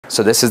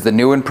So this is the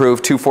new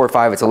improved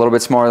 245. It's a little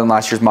bit smaller than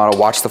last year's model.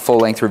 Watch the full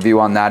length review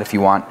on that if you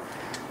want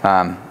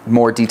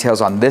more details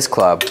on this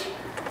club.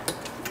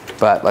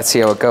 But let's see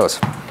how it goes.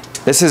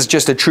 This is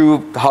just a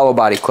true hollow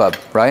body club,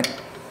 right?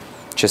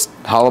 Just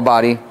hollow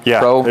body, yeah,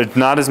 pro. It's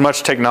not as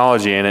much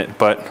technology in it,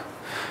 but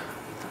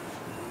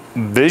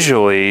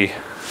visually,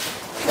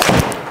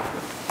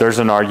 there's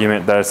an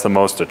argument that it's the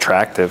most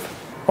attractive,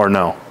 or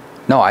no?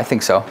 No, I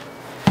think so.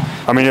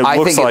 I mean,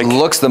 I think it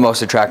looks the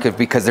most attractive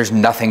because there's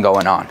nothing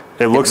going on.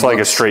 It looks like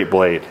a straight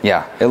blade.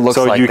 Yeah, it looks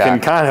like that. So you can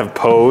kind of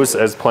pose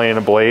as playing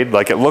a blade.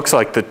 Like it looks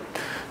like the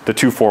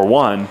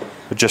 241,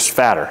 but just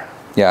fatter.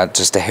 Yeah,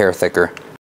 just a hair thicker.